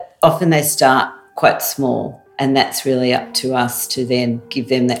often they start quite small, and that's really up to us to then give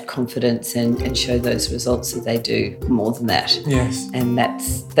them that confidence and show those results that they do more than that. Yes. And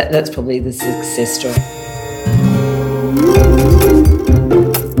that's probably the success story.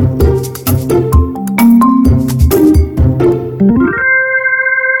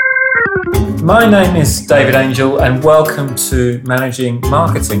 My name is David Angel, and welcome to Managing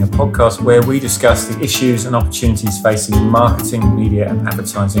Marketing, a podcast where we discuss the issues and opportunities facing marketing, media and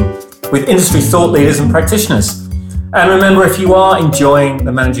advertising with industry thought leaders and practitioners. And remember, if you are enjoying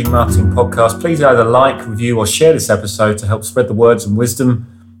the Managing Marketing podcast, please either like, review or share this episode to help spread the words and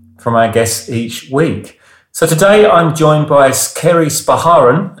wisdom from our guests each week. So today I'm joined by Kerrie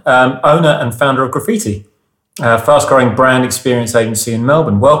Spaagaren, owner and founder of Graffiti, a fast-growing brand experience agency in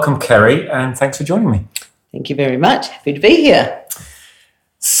Melbourne. Welcome, Kerrie, and thanks for joining me. Thank you very much. Happy to be here.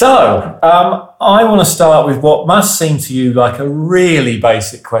 So, I want to start with what must seem to you like a really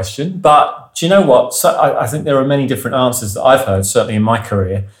basic question, but do you know what? So I think there are many different answers that I've heard, certainly in my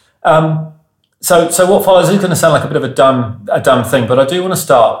career. So what follows is going to sound like a bit of a dumb thing, but I do want to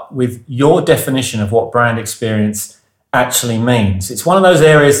start with your definition of what brand experience actually means. It's one of those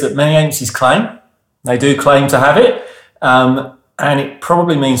areas that many agencies claim. They do claim to have it, and it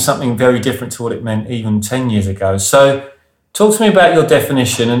probably means something very different to what it meant even 10 years ago. So talk to me about your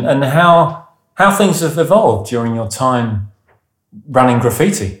definition and how things have evolved during your time running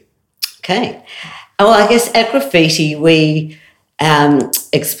Graffiti. Okay. Well, I guess at Graffiti we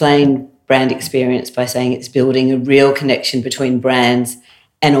explain brand experience by saying it's building a real connection between brands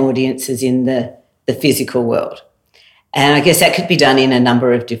and audiences in the physical world. And I guess that could be done in a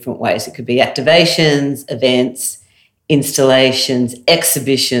number of different ways. It could be activations, events, installations,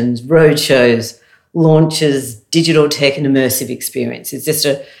 exhibitions, roadshows, launches, digital tech and immersive experience. It's just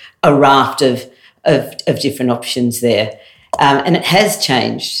a raft of different options there. And it has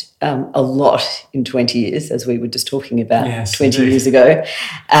changed a lot in 20 years, as we were just talking about 20 indeed. years ago.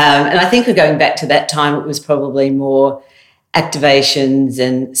 And I think we're going back to that time. It was probably more activations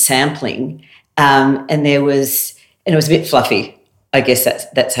and sampling. And it was a bit fluffy. I guess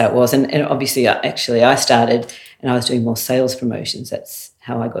that's how it was. And obviously, I started and I was doing more sales promotions. That's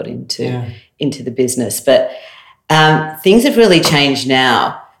how I got into the business. But things have really changed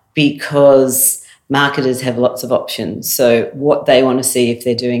now because marketers have lots of options. So what they want to see if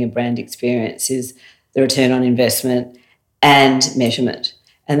they're doing a brand experience is the return on investment and measurement.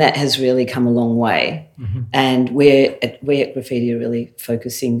 And that has really come a long way. Mm-hmm. And we at Graffiti are really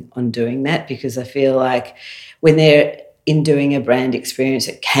focusing on doing that because I feel like when they're in doing a brand experience,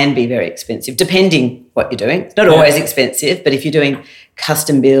 it can be very expensive, depending what you're doing. It's not always expensive, but if you're doing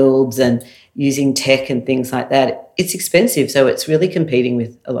custom builds and using tech and things like that, it's expensive. So it's really competing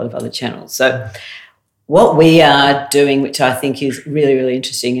with a lot of other channels. So what we are doing, which I think is really, really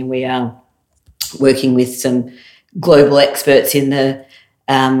interesting, and we are working with some global experts in the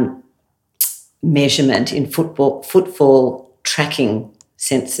measurement in footfall tracking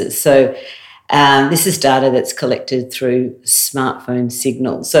sensors. So this is data that's collected through smartphone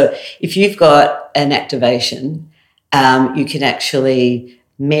signals. So if you've got an activation, you can actually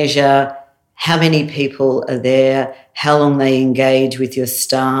measure how many people are there, how long they engage with your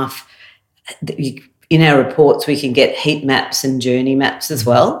staff. In our reports, we can get heat maps and journey maps as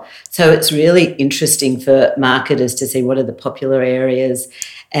well. So it's really interesting for marketers to see what are the popular areas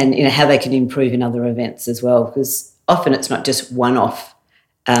and how they can improve in other events as well, because often it's not just one-off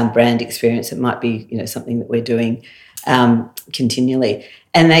brand experience. It might be something that we're doing continually.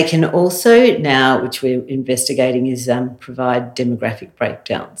 And they can also now, which we're investigating, is provide demographic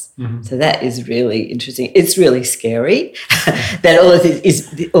breakdowns. Mm-hmm. So that is really interesting. It's really scary that all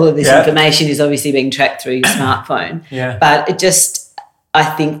of this information is obviously being tracked through your smartphone. But I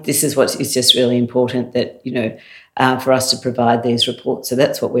think this is what is just really important that for us to provide these reports. So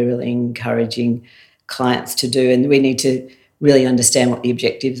that's what we're really encouraging clients to do, and we need to really understand what the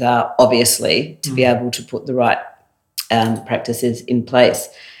objectives are, obviously, to be able to put the right practices in place.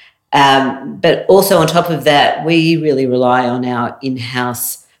 But also on top of that, we really rely on our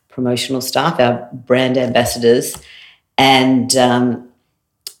in-house promotional staff, our brand ambassadors, and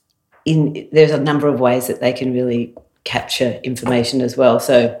there's a number of ways that they can really capture information as well.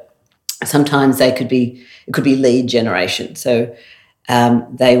 So sometimes it could be lead generation. So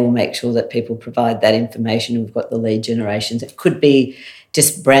they will make sure that people provide that information. We've got the lead generations. It could be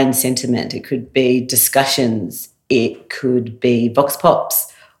just brand sentiment. It could be discussions. It could be vox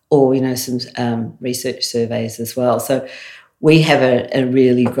pops or, some research surveys as well. So we have a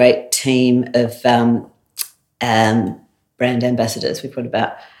really great team of brand ambassadors. We've got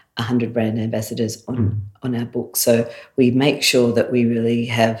about 100 brand ambassadors on our book. So we make sure that we really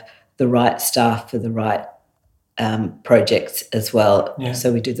have the right staff for the right projects as well. Yeah.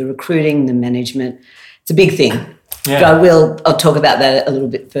 So we do the recruiting, the management. It's a big thing. Yeah. But I'll talk about that a little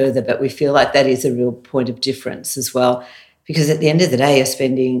bit further, but we feel like that is a real point of difference as well, because at the end of the day, you're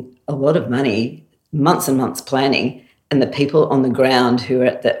spending a lot of money, months and months planning, and the people on the ground who are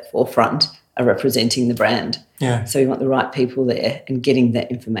at that forefront are representing the brand. Yeah. So we want the right people there and getting that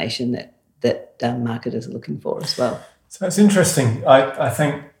information that marketers are looking for as well. So it's interesting. I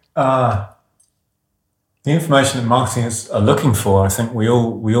think the information that marketers are looking for, I think we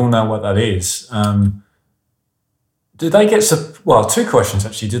all know what that is. Do they get two questions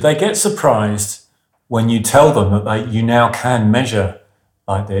actually. Do they get surprised when you tell them that you now can measure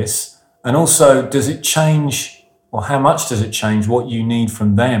like this? And also, does it change, or how much does it change what you need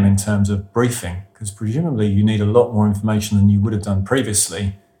from them in terms of briefing? Because presumably you need a lot more information than you would have done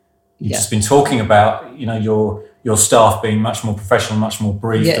previously. You've just been talking about, your staff being much more professional, much more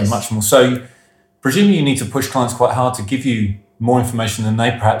briefed, and much more. So presumably you need to push clients quite hard to give you more information than they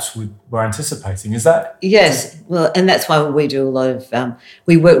perhaps were anticipating. Is that? Yes. Well, and that's why we do a lot of,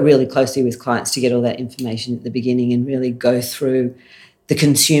 we work really closely with clients to get all that information at the beginning and really go through the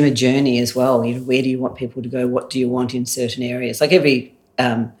consumer journey as well. Where do you want people to go? What do you want in certain areas? Like every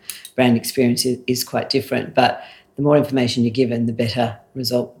brand experience is quite different, but the more information you're given, the better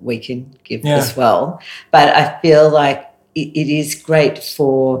result we can give as well. But I feel like it is great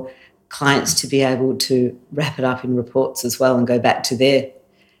for clients to be able to wrap it up in reports as well and go back to their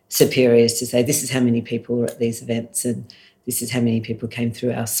superiors to say, this is how many people were at these events and this is how many people came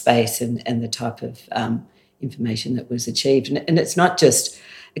through our space and the type of information that was achieved. And it's not just,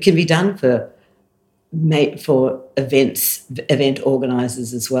 it can be done for event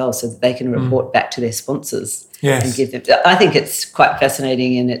organisers as well, so that they can report back to their sponsors and give them. I think it's quite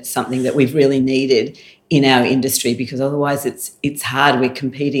fascinating, and it's something that we've really needed in our industry, because otherwise it's hard. We're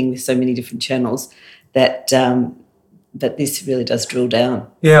competing with so many different channels that this really does drill down.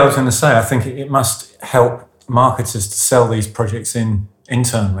 Yeah, I was going to say, I think it must help marketers to sell these projects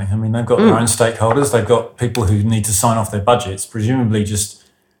internally. I mean, they've got their own stakeholders, they've got people who need to sign off their budgets, presumably just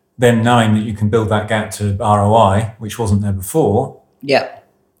them knowing that you can build that gap to ROI, which wasn't there before. Yeah.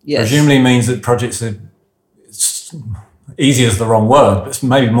 Yes. Presumably means that projects are, easy is the wrong word, but it's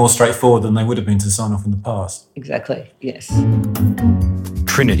maybe more straightforward than they would have been to sign off in the past. Exactly, yes.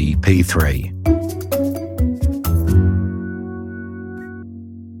 Trinity P3.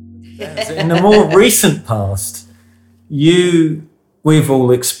 In the more recent past, we've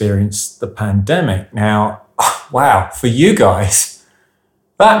all experienced the pandemic. Now, wow, for you guys,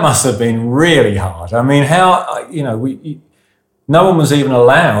 that must have been really hard. I mean, no one was even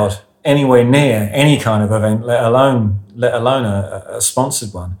allowed anywhere near any kind of event, let alone a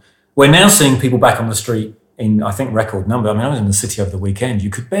sponsored one. We're now seeing people back on the street in, I think, record number. I mean, I was in the city over the weekend. You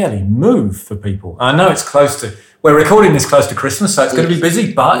could barely move for people. I know we're recording this close to Christmas, so it's going to be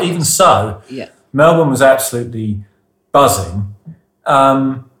busy, but even so, Melbourne was absolutely buzzing.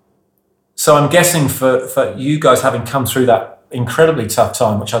 So I'm guessing for you guys, having come through that incredibly tough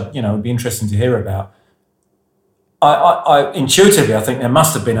time, which would be interesting to hear about. I intuitively, I think there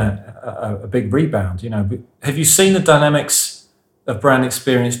must have been a big rebound. Have you seen the dynamics of brand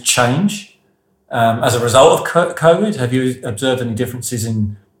experience change as a result of COVID? Have you observed any differences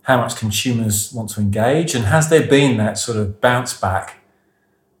in how much consumers want to engage? And has there been that sort of bounce back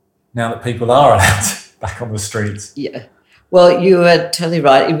now that people are allowed back on the streets? Yeah. Well, you are totally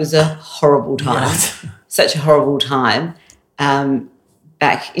right. It was a horrible time, such a horrible time.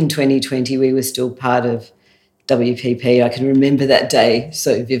 Back in 2020, we were still part of WPP. I can remember that day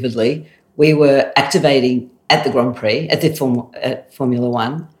so vividly. We were activating at the Grand Prix, at Formula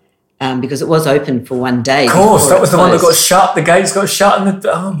One, because it was open for one day. Of course, that was the one that got shut. The gates got shut, and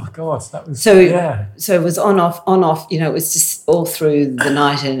oh my God, that was so. Yeah. So it was on off. It was just all through the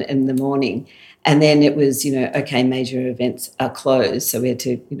night and the morning, and then it was okay, major events are closed, so we had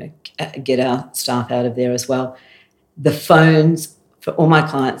to get our staff out of there as well. The phones for all my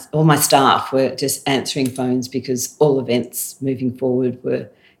clients, all my staff were just answering phones because all events moving forward were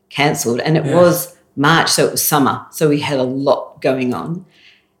cancelled. And it was March, so it was summer. So we had a lot going on.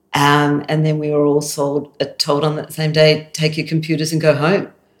 And then we were all told on that same day, take your computers and go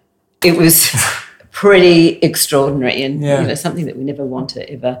home. It was pretty extraordinary and something that we never want to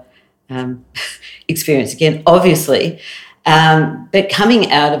ever experience again, obviously. But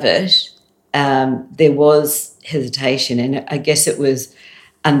coming out of it, there was hesitation, and I guess it was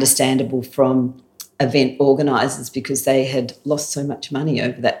understandable from event organisers because they had lost so much money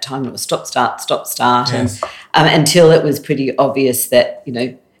over that time. It was stop, start, yes. and until it was pretty obvious that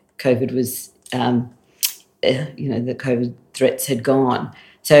COVID was, the COVID threats had gone.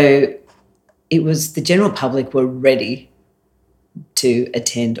 So it was the general public were ready to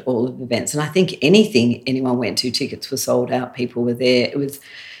attend all of the events. And I think anything anyone went to, tickets were sold out, people were there. It was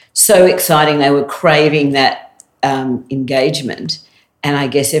so exciting. They were craving that engagement. And I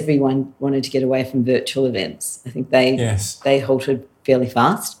guess everyone wanted to get away from virtual events. I think they halted fairly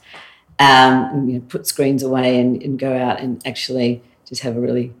fast, put screens away and go out and actually just have a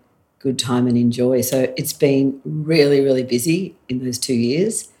really good time and enjoy. So it's been really, really busy in those 2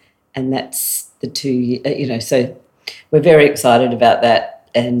 years. And that's the 2 years, so we're very excited about that,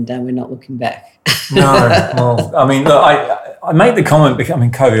 and we're not looking back. No, well, I mean, look, I made the comment because, I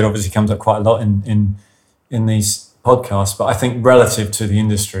mean, COVID obviously comes up quite a lot in these podcasts, but I think relative to the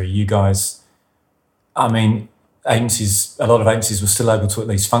industry, you guys, I mean, a lot of agencies were still able to at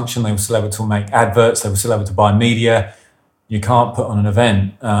least function. They were still able to make adverts. They were still able to buy media. You can't put on an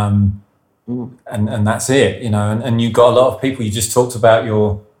event, and that's it, and you've got a lot of people. You just talked about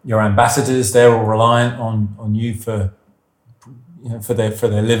your ambassadors. They're all reliant on you for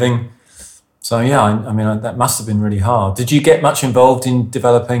their living. So I mean that must have been really hard. Did you get much involved in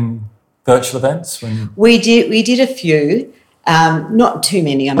developing virtual events? We did a few, not too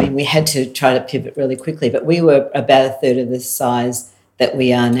many. I mean, we had to try to pivot really quickly, but we were about a third of the size that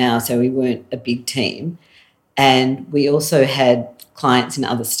we are now, so we weren't a big team. And we also had clients in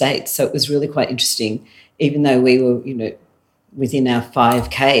other states, so it was really quite interesting. Even though we were, within our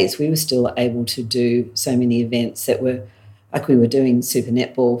 5Ks, we were still able to do so many events that were, like we were doing Super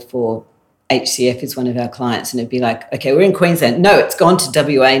Netball for HCF is one of our clients, and it'd be like, okay, we're in Queensland. No, it's gone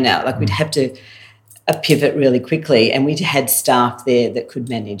to WA now. Like we'd have to pivot really quickly, and we had staff there that could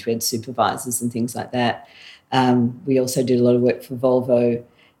manage. We had supervisors and things like that. We also did a lot of work for Volvo,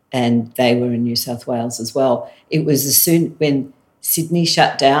 and they were in New South Wales as well. It was when Sydney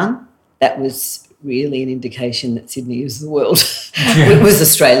shut down, that was really an indication that Sydney is the world. It was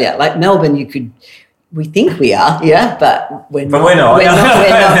Australia. Like Melbourne, we think we are, but we're not. We're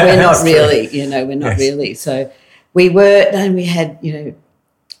not really, we're not really. So we were, and we had,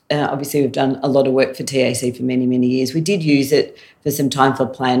 obviously we've done a lot of work for TAC for many, many years. We did use it for some time for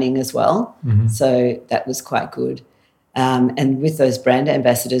planning as well. Mm-hmm. So that was quite good. And with those brand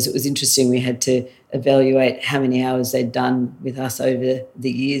ambassadors, it was interesting. We had to evaluate how many hours they'd done with us over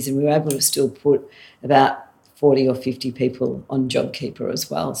the years, and we were able to still put about 40 or 50 people on JobKeeper as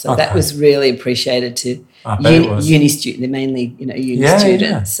well. So that was really appreciated to uni students. They're mainly, uni students.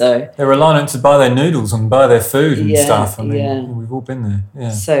 Yeah. So they're reliant to buy their noodles and buy their food and stuff. I mean, we've all been there.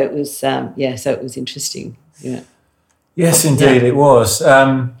 Yeah. So it was, so it was interesting. Yeah. Yes, indeed, it was.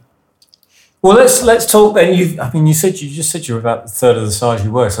 Well, let's talk then. You just said you're about a third of the size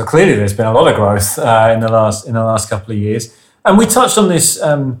you were. So clearly, there's been a lot of growth in the last couple of years, and we touched on this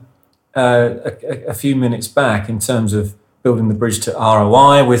a few minutes back in terms of building the bridge to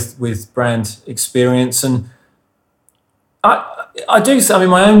ROI with brand experience. And I do. I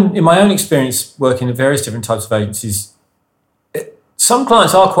mean, in my own experience working at various different types of agencies, some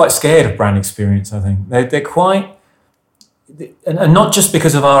clients are quite scared of brand experience. I think they're quite. And not just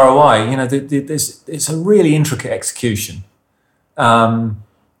because of ROI, it's a really intricate execution. The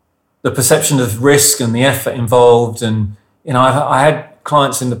perception of risk and the effort involved, and I had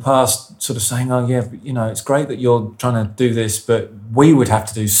clients in the past sort of saying, "Oh yeah, but, it's great that you're trying to do this, but we would have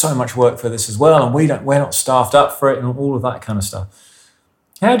to do so much work for this as well, and we're not staffed up for it, and all of that kind of stuff."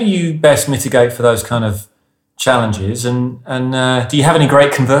 How do you best mitigate for those kind of challenges, and do you have any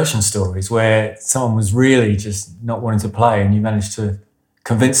great conversion stories where someone was really just not wanting to play and you managed to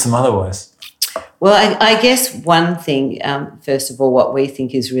convince them otherwise? Well, I guess one thing, first of all, what we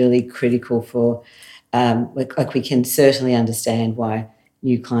think is really critical for, like we can certainly understand why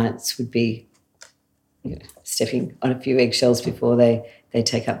new clients would be stepping on a few eggshells before they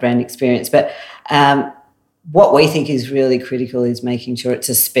take up brand experience. But what we think is really critical is making sure it's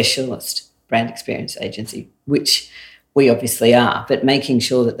a specialist brand experience agency, which we obviously are, but making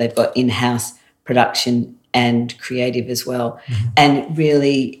sure that they've got in-house production and creative as well, and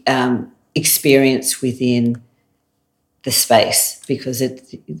really experience within the space, because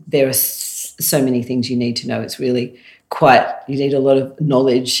there are so many things you need to know. It's really you need a lot of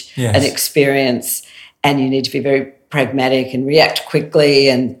knowledge and experience, and you need to be very pragmatic and react quickly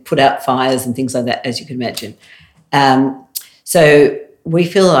and put out fires and things like that, as you can imagine. So we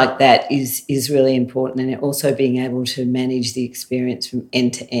feel like that is really important, and also being able to manage the experience from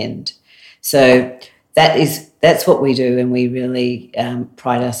end to end. So that's what we do, and we really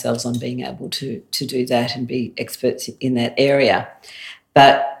pride ourselves on being able to do that and be experts in that area.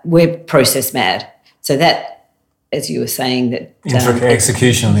 But we're process mad, so that as you were saying, that intricate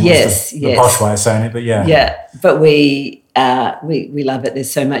execution. I think yes, the posh way of saying it, but yeah. Yeah, but we love it.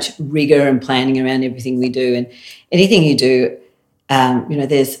 There's so much rigor and planning around everything we do, and anything you do,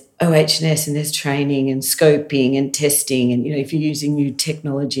 there's OH&S and there's training and scoping and testing, and if you're using new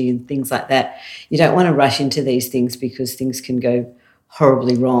technology and things like that, you don't want to rush into these things because things can go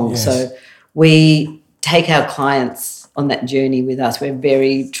horribly wrong. Yes. So we take our clients on that journey with us. We're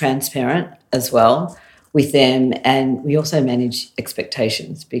very transparent as well with them, and we also manage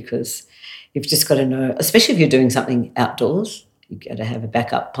expectations because you've just got to know, especially if you're doing something outdoors, you've got to have a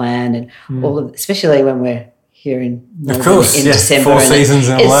backup plan and all of, especially when we're here in Melbourne, of course, in yeah, December. 4 seasons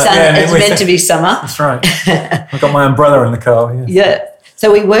and all that. It's meant to be summer. That's right. I've got my umbrella in the car. Yeah. Yeah.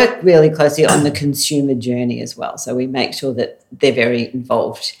 So we work really closely on the consumer journey as well. So we make sure that they're very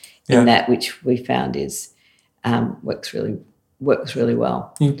involved in that, which we found is works really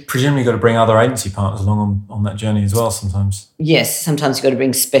well. You presumably got to bring other agency partners along on that journey as well sometimes. Yes, sometimes you've got to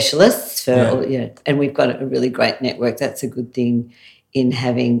bring specialists and we've got a really great network. That's a good thing in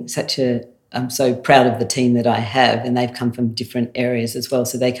having I'm so proud of the team that I have, and they've come from different areas as well.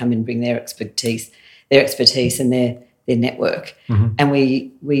 So they come and bring their expertise and their network. Mm-hmm. And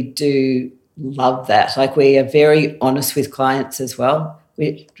we do love that. Like, we are very honest with clients as well.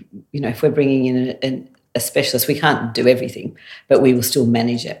 If we're bringing in a specialist, we can't do everything, but we will still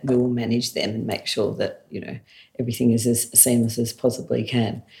manage it. We will manage them and make sure that, everything is as seamless as possibly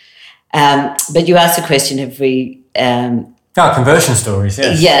can. But you asked the question, have we... conversion stories,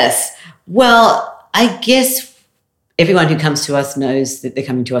 yes. Yes. Well, I guess everyone who comes to us knows that they're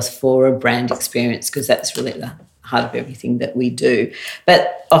coming to us for a brand experience, because that's really the heart of everything that we do.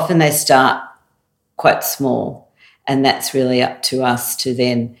 But often they start quite small, and that's really up to us to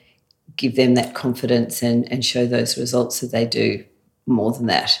then give them that confidence and show those results that they do more than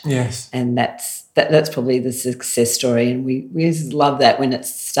that. Yes. And that's probably the success story. And we just love that when it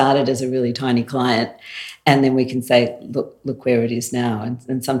started as a really tiny client, and then we can say, look where it is now.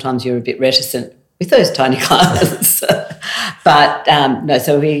 And sometimes you're a bit reticent with those tiny clients. But no,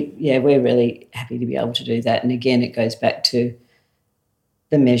 so we're really happy to be able to do that. And again, it goes back to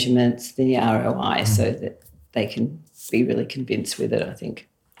the measurements, the ROI, so that they can be really convinced with it, I think.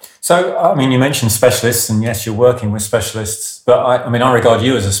 So, I mean, you mentioned specialists, and yes, you're working with specialists, but I regard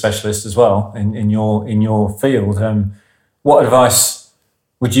you as a specialist as well in your field. What advice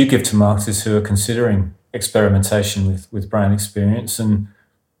would you give to marketers who are considering experimentation with brand experience, and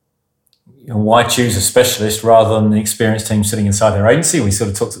why choose a specialist rather than the experienced team sitting inside their agency? We sort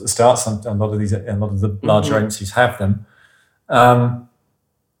of talked at the start. A lot of the larger agencies have them.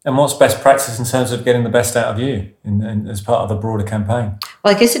 And what's best practice in terms of getting the best out of you in as part of the broader campaign?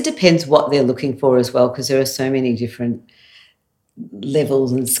 Well, I guess it depends what they're looking for as well, because there are so many different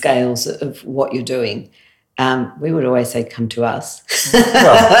levels and scales of what you're doing. We would always say, come to us.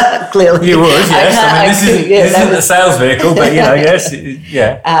 Well, clearly. You would, yes. This isn't a sales vehicle, but, yes.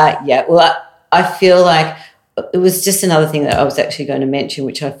 Yeah. Well, I feel like it was just another thing that I was actually going to mention,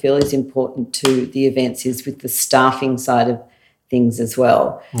 which I feel is important to the events, is with the staffing side of things as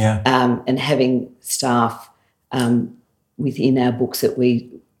well. Yeah. And having staff within our books that we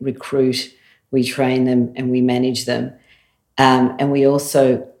recruit, we train them and we manage them. And we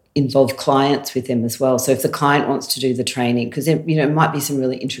also involve clients with them as well. So if the client wants to do the training, because it might be some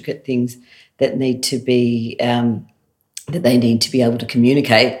really intricate things that need to be that they need to be able to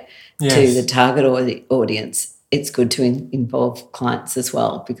communicate to the target or the audience, it's good to involve clients as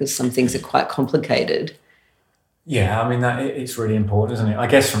well, because some things are quite complicated. Yeah, it's really important, isn't it? I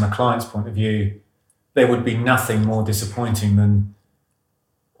guess from a client's point of view, there would be nothing more disappointing than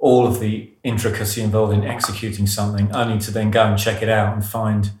all of the intricacy involved in executing something, only to then go and check it out and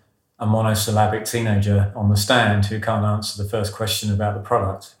find a monosyllabic teenager on the stand who can't answer the first question about the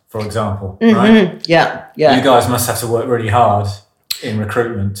product, for example, right? Yeah. You guys must have to work really hard in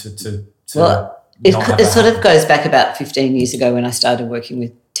recruitment to well, it sort of goes back about 15 years ago when I started working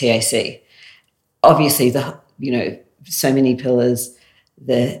with TAC. Obviously, so many pillars,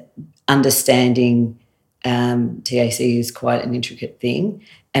 the understanding TAC is quite an intricate thing,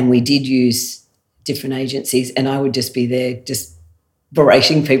 and we did use different agencies, and I would just be there just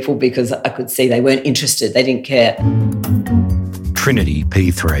berating people because I could see they weren't interested, they didn't care. Trinity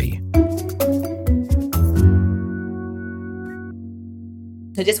P3.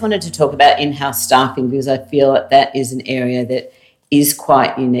 I just wanted to talk about in-house staffing, because I feel that is an area that is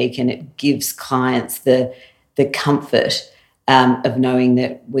quite unique, and it gives clients the comfort of knowing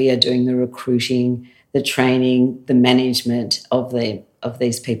that we are doing the recruiting, the training, the management of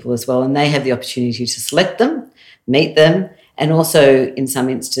these people as well, and they have the opportunity to select them, meet them, and also in some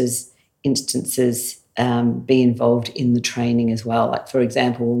instances be involved in the training as well. Like, for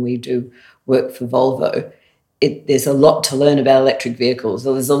example, when we do work for Volvo, there's a lot to learn about electric vehicles.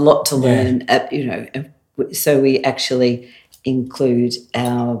 There's a lot to learn, so we actually include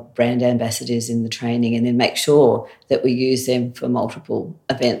our brand ambassadors in the training and then make sure that we use them for multiple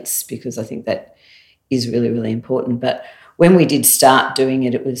events, because I think that is really, really important. But when we did start doing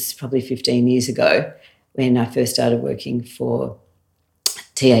it, it was probably 15 years ago when I first started working for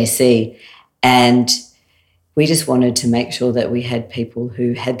TAC, and we just wanted to make sure that we had people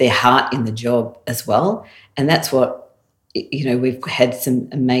who had their heart in the job as well. And that's what, we've had some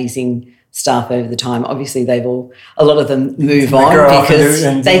amazing staff over the time. Obviously, a lot of them move on because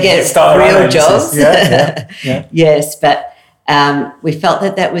they get real jobs. Yeah. Yes, but we felt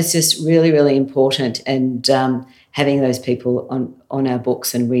that was just really, really important, and having those people on our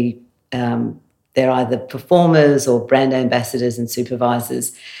books, and they're either performers or brand ambassadors and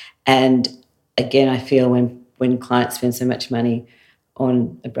supervisors. And again, I feel when clients spend so much money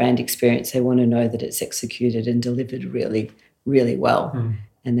on a brand experience, they want to know that it's executed and delivered really, really well.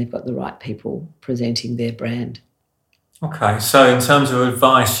 And they've got the right people presenting their brand. Okay, so in terms of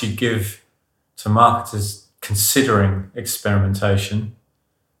advice you'd give to marketers considering experimentation,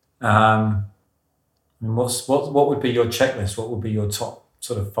 what would be your checklist? What would be your top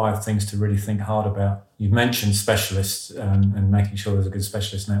sort of 5 things to really think hard about? You've mentioned specialists and making sure there's a good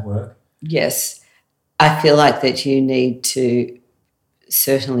specialist network. Yes, I feel like that you need to,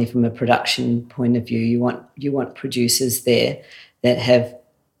 certainly from a production point of view, you want producers there that have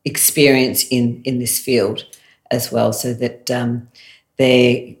experience in this field as well, so that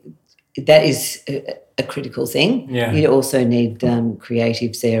that is a critical thing. Yeah. You also need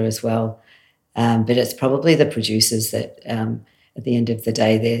creatives there as well, but it's probably the producers that at the end of the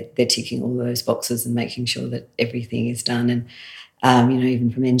day they're ticking all those boxes and making sure that everything is done, and even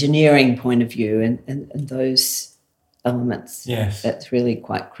from engineering point of view and those elements. Yes, that's really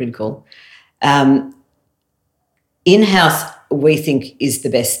quite critical. In-house, we think, is the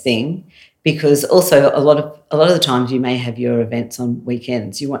best thing, because also a lot of the times you may have your events on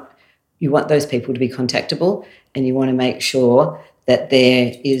weekends. You want those people to be contactable, and you want to make sure that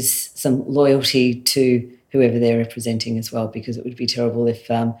there is some loyalty to whoever they're representing as well, because it would be terrible if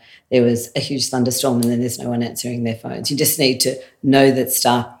there was a huge thunderstorm and then there's no one answering their phones. You just need to know that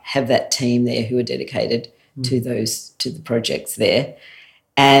staff have that team there who are dedicated to the projects there,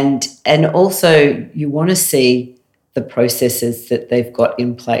 and also you want to see the processes that they've got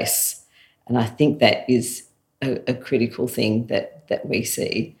in place. And I think that is a critical thing that we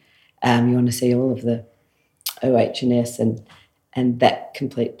see. You want to see all of the OH&S and that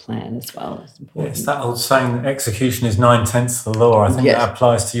complete plan as well is important. Yes, that old saying that execution is 9/10 of the law. I think that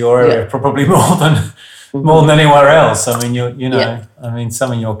applies to your area probably more than anywhere else. I mean,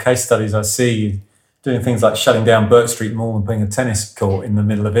 some of your case studies I see you doing things like shutting down Burke Street Mall and putting a tennis court in the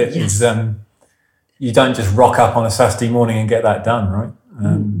middle of it. Yes. You don't just rock up on a Saturday morning and get that done, right?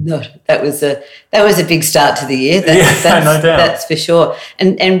 No, that was a big start to the year. That's no doubt. That's for sure.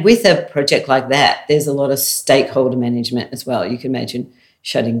 And with a project like that, there's a lot of stakeholder management as well. You can imagine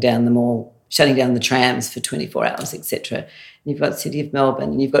shutting down the mall, shutting down the trams for 24 hours, etc. And you've got City of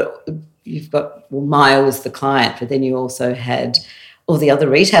Melbourne, and you've got Myer was the client, but then you also had all the other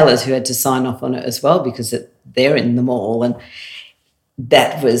retailers who had to sign off on it as well, because they're in the mall, and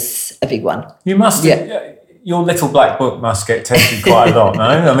that was a big one. You must, your little black book must get tested quite a lot, no?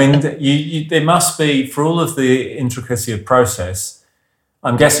 I mean, there must be, for all of the intricacy of process,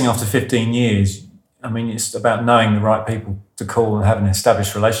 I'm guessing after 15 years, I mean, it's about knowing the right people to call and having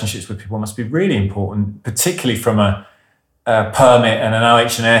established relationships with people must be really important, particularly from a permit and an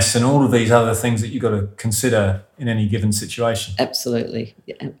OH&S and all of these other things that you've got to consider in any given situation. Absolutely,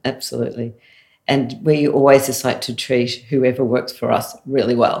 absolutely. And we always just like to treat whoever works for us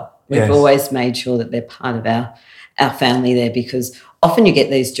really well. We've always made sure that they're part of our family there, because often you get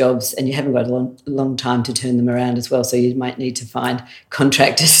these jobs and you haven't got a long time to turn them around as well. So you might need to find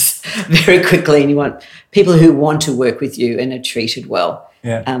contractors very quickly, and you want people who want to work with you and are treated well.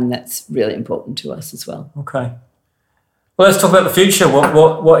 Yeah. That's really important to us as well. Okay. Well, let's talk about the future.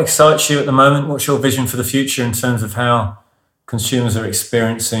 What excites you at the moment? What's your vision for the future in terms of how consumers are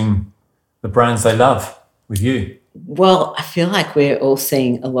experiencing the brands they love with you? Well, I feel like we're all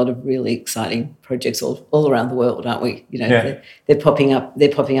seeing a lot of really exciting projects all around the world, aren't we? They're popping up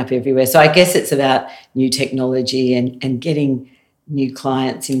everywhere. So I guess it's about new technology and getting new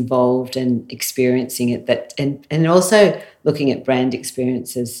clients involved and experiencing it, and also looking at brand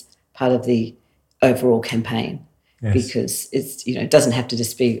experience as part of the overall campaign. Yes. Because it's it doesn't have to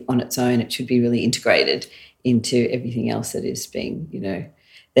just be on its own. It should be really integrated into everything else that is being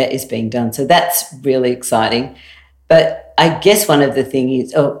that is being done. So that's really exciting. But I guess one of the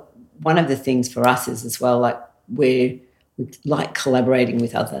things for us is as well, like we like collaborating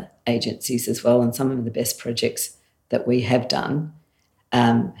with other agencies as well. And some of the best projects that we have done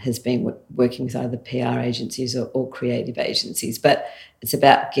has been working with either PR agencies or creative agencies. But it's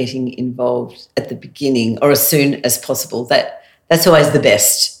about getting involved at the beginning or as soon as possible. That's always the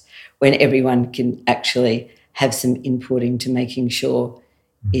best, when everyone can actually have some input into making sure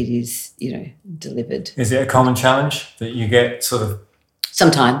it is, delivered. Is it a common challenge that you get sort of?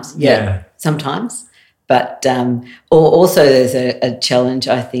 Sometimes, yeah. Sometimes. But also there's a challenge,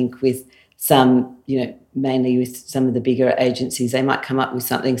 I think, with some, mainly with some of the bigger agencies. They might come up with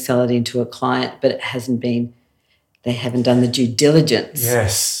something, sell it into a client, but they haven't done the due diligence.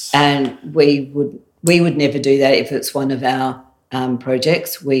 Yes. And we would never do that if it's one of our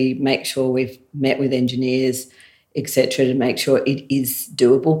projects. We make sure we've met with engineers, etc., to make sure it is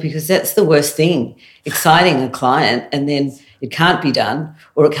doable, because that's the worst thing, exciting a client and then it can't be done,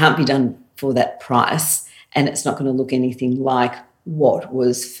 or it can't be done for that price, and it's not going to look anything like what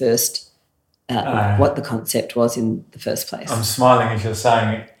was first, what the concept was in the first place. I'm smiling as you're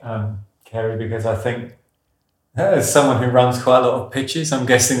saying it, Kerrie, because I think as someone who runs quite a lot of pitches, I'm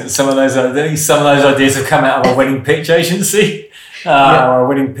guessing that some of those ideas have come out of a winning pitch agency or a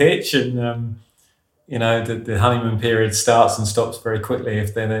winning pitch, and the honeymoon period starts and stops very quickly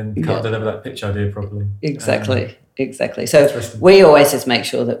if they then can't deliver that pitch idea properly. Exactly. So we always just make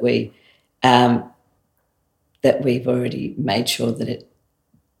sure that we've already made sure that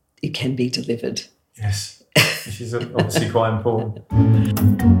it can be delivered. Yes, which is obviously quite important.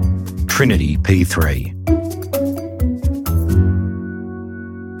 Trinity P3.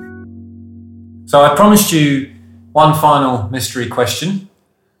 So I promised you one final mystery question,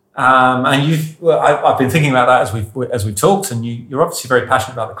 and I've been thinking about that as we've talked, and you're obviously very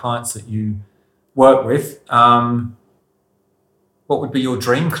passionate about the clients that you work with. What would be your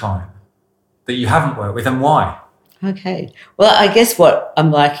dream client that you haven't worked with, and why? Okay. Well, I guess what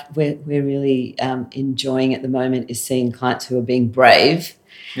we're really enjoying at the moment is seeing clients who are being brave.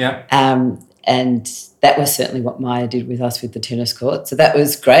 Yeah. And that was certainly what Maya did with us with the tennis court. So that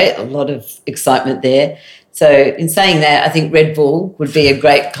was great, a lot of excitement there. So in saying that, I think Red Bull would be a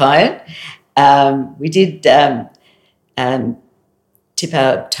great client. We did tip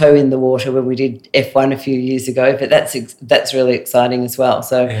our toe in the water when we did F1 a few years ago, but that's really exciting as well.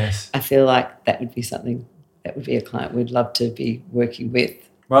 So yes. I feel like that would be something, that would be a client we'd love to be working with.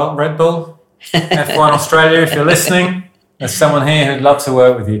 Well, Red Bull, F1 Australia, if you're listening, there's someone here who'd love to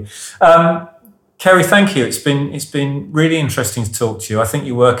work with you. Kerrie, thank you. It's been really interesting to talk to you. I think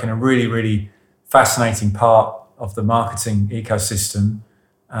you work in a really, really fascinating part of the marketing ecosystem,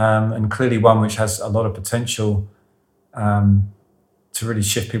 and clearly one which has a lot of potential to really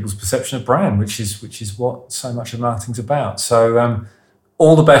shift people's perception of brand, which is what so much of marketing's about. So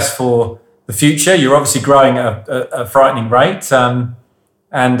all the best for the future. You're obviously growing at a frightening rate, and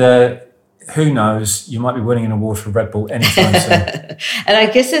who knows, you might be winning an award for Red Bull anytime soon. And I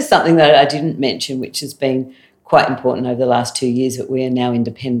guess there's something that I didn't mention, which has been quite important over the last 2 years, that we are now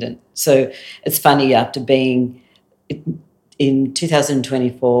independent. So it's funny, after being in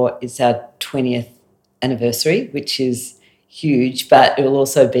 2024, it's our 20th anniversary, which is huge, but it will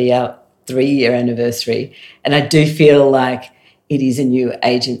also be our 3-year anniversary. And I do feel like it is a new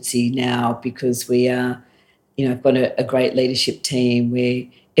agency now, because we are, I've got a great leadership team where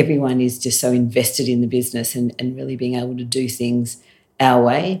everyone is just so invested in the business and really being able to do things our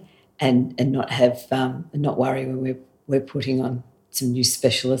way and not worry when we're putting on some new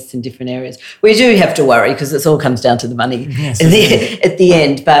specialists in different areas. We do have to worry because it all comes down to the money at the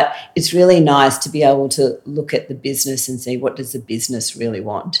end, but it's really nice to be able to look at the business and see what does the business really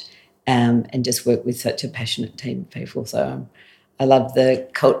want, and just work with such a passionate team of people. So I love the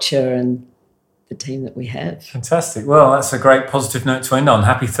culture and the team that we have. Fantastic. Well, that's a great positive note to end on.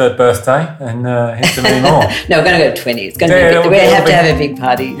 Happy 3rd birthday, and here's to many more. No, we're going to go to 20. It's going to be, we have to have a big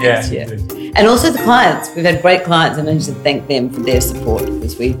party next year. And also the clients. We've had great clients, and I need to thank them for their support,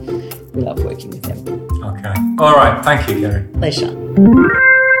 because we love working with them. Okay. All right. Thank you, Kerrie. Pleasure.